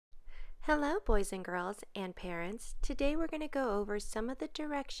Hello, boys and girls and parents. Today we're going to go over some of the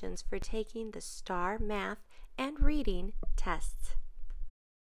directions for taking the STAR math and reading tests.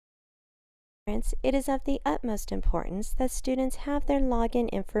 Parents, it is of the utmost importance that students have their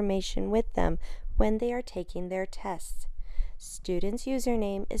login information with them when they are taking their tests. Students'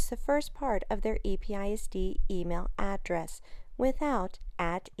 username is the first part of their EPISD email address without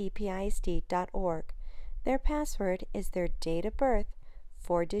 @episd.org. Their password is their date of birth,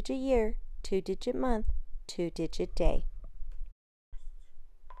 4-digit year, 2-digit month, 2-digit day.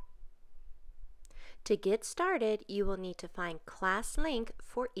 To get started, you will need to find class link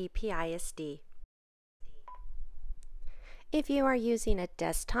for EPISD. If you are using a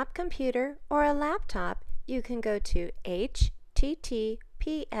desktop computer or a laptop, you can go to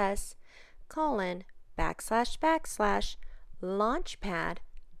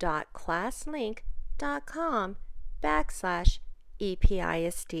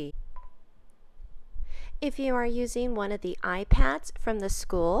If you are using one of the iPads from the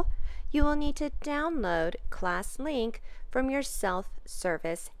school, you will need to download ClassLink from your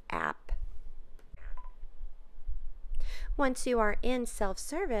self-service app. Once you are in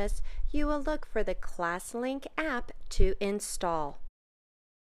self-service, you will look for the ClassLink app to install.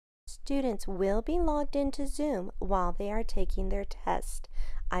 Students will be logged into Zoom while they are taking their test.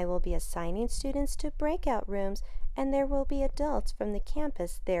 I will be assigning students to breakout rooms, and there will be adults from the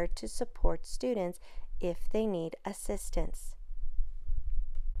campus there to support students if they need assistance.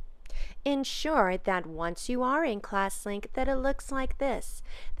 Ensure that once you are in ClassLink that it looks like this,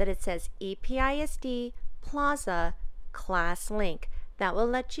 that it says EPISD Plaza ClassLink. That will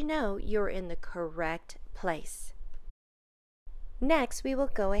let you know you're in the correct place. Next, we will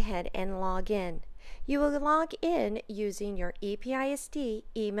go ahead and log in. You will log in using your EPISD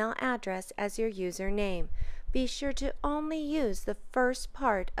email address as your username. Be sure to only use the first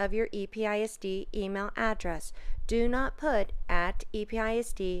part of your EPISD email address. Do not put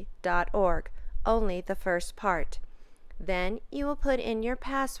 @episd.org, only the first part. Then you will put in your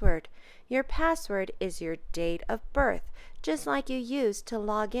password. Your password is your date of birth, just like you use to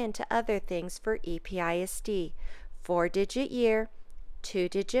log in to other things for EPISD. 4-digit year,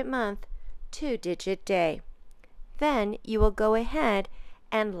 2-digit month, 2-digit day. Then you will go ahead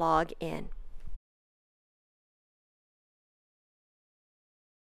and log in.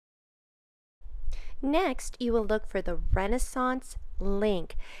 Next, you will look for the Renaissance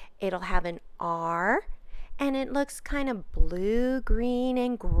link. It'll have an R, and it looks kind of blue, green,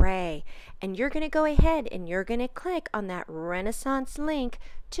 and gray. And you're going to go ahead and you're going to click on that Renaissance link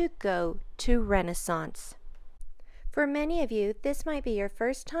to go to Renaissance. For many of you, this might be your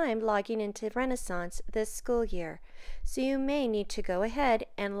first time logging into Renaissance this school year, so you may need to go ahead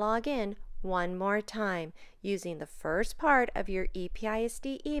and log in one more time using the first part of your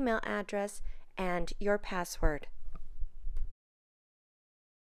EPISD email address and your password.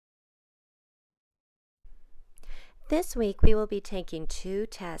 This week we will be taking 2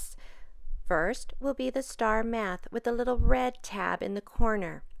 tests. First will be the STAR Math with the little red tab in the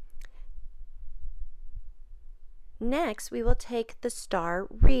corner. Next we will take the STAR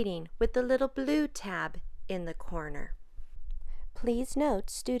Reading with the little blue tab in the corner. Please note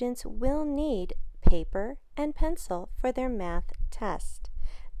students will need paper and pencil for their math test.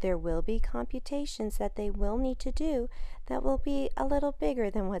 There will be computations that they will need to do that will be a little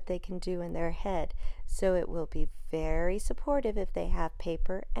bigger than what they can do in their head, so it will be very supportive if they have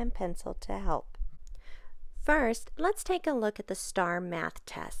paper and pencil to help. First, let's take a look at the STAR Math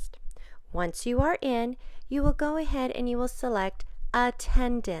test. Once you are in, you will go ahead and you will select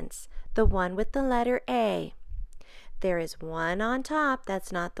Attendance, the one with the letter A. There is one on top.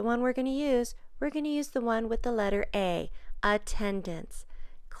 That's not the one we're going to use. We're going to use the one with the letter A, Attendance.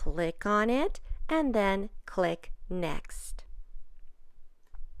 Click on it and then click Next.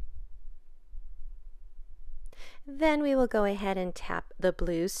 Then we will go ahead and tap the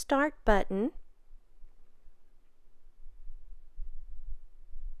blue Start button.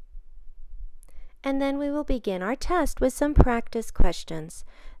 And then we will begin our test with some practice questions.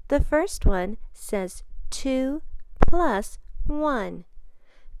 The first one says 2 plus 1.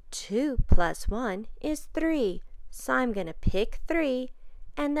 2 plus 1 is 3, so I'm going to pick 3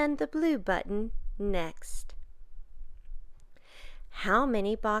 and then the blue button, Next. How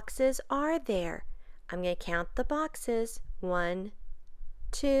many boxes are there? I'm going to count the boxes. 1,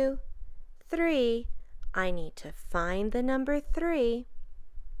 2, 3. I need to find the number 3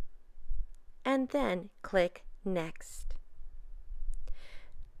 and then click Next.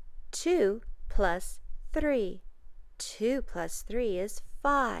 2 plus 3. 2 plus 3 is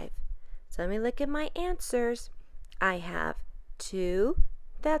 5. So let me look at my answers. I have 2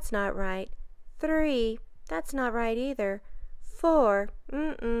 That's not right. 3, that's not right either. 4,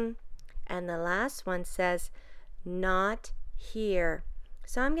 and the last one says, not here.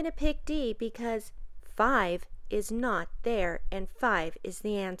 So I'm going to pick D because 5 is not there and 5 is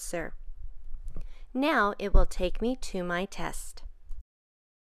the answer. Now it will take me to my test.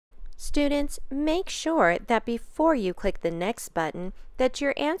 Students, make sure that before you click the next button that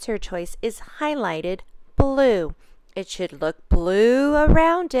your answer choice is highlighted blue. It should look blue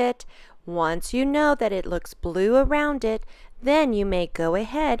around it. Once you know that it looks blue around it, then you may go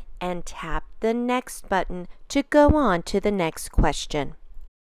ahead and tap the next button to go on to the next question.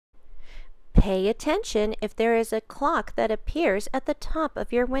 Pay attention if there is a clock that appears at the top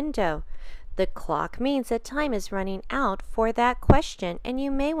of your window. The clock means that time is running out for that question, and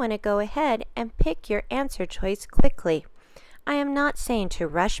you may want to go ahead and pick your answer choice quickly. I am not saying to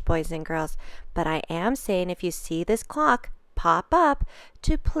rush, boys and girls, but I am saying if you see this clock pop up,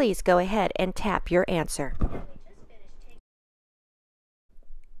 to please go ahead and tap your answer.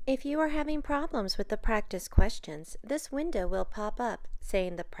 If you are having problems with the practice questions, this window will pop up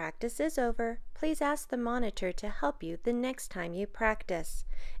saying the practice is over. Please ask the monitor to help you the next time you practice.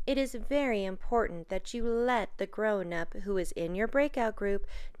 It is very important that you let the grown-up who is in your breakout group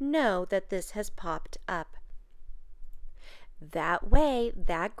know that this has popped up. That way,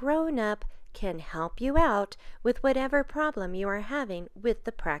 that grown-up can help you out with whatever problem you are having with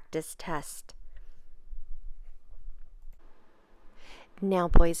the practice test. Now,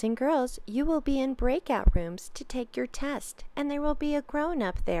 boys and girls, you will be in breakout rooms to take your test, and there will be a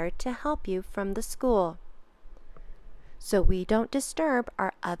grown-up there to help you from the school. So we don't disturb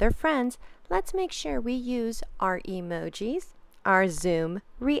our other friends, let's make sure we use our emojis, our Zoom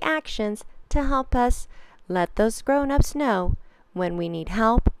reactions to help us let those grown-ups know when we need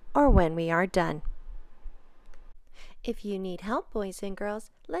help or when we are done. If you need help, boys and girls,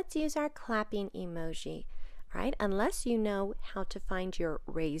 let's use our clapping emoji. Right? Unless you know how to find your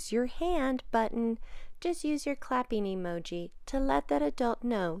raise your hand button, just use your clapping emoji to let that adult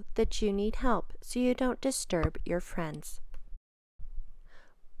know that you need help so you don't disturb your friends.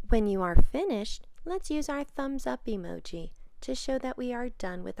 When you are finished, let's use our thumbs up emoji to show that we are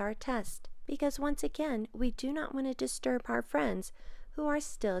done with our test, because once again, we do not want to disturb our friends who are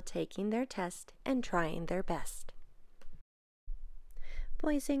still taking their test and trying their best.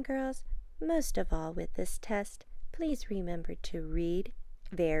 Boys and girls, most of all with this test, please remember to read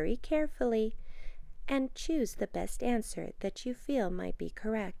very carefully and choose the best answer that you feel might be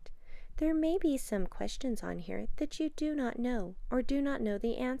correct. There may be some questions on here that you do not know or do not know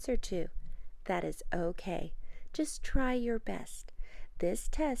the answer to. That is okay. Just try your best. This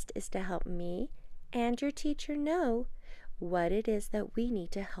test is to help me and your teacher know what it is that we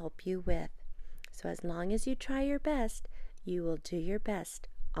need to help you with. So as long as you try your best, you will do your best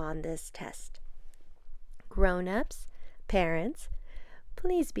on this test. Grown-ups, parents,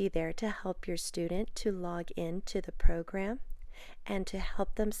 please be there to help your student to log into the program and to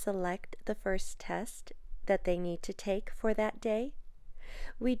help them select the first test that they need to take for that day.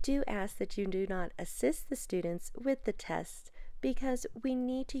 We do ask that you do not assist the students with the tests because we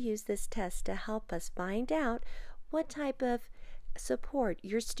need to use this test to help us find out what type of support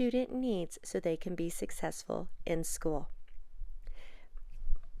your student needs so they can be successful in school.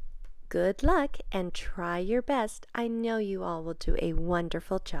 Good luck and try your best. I know you all will do a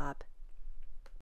wonderful job.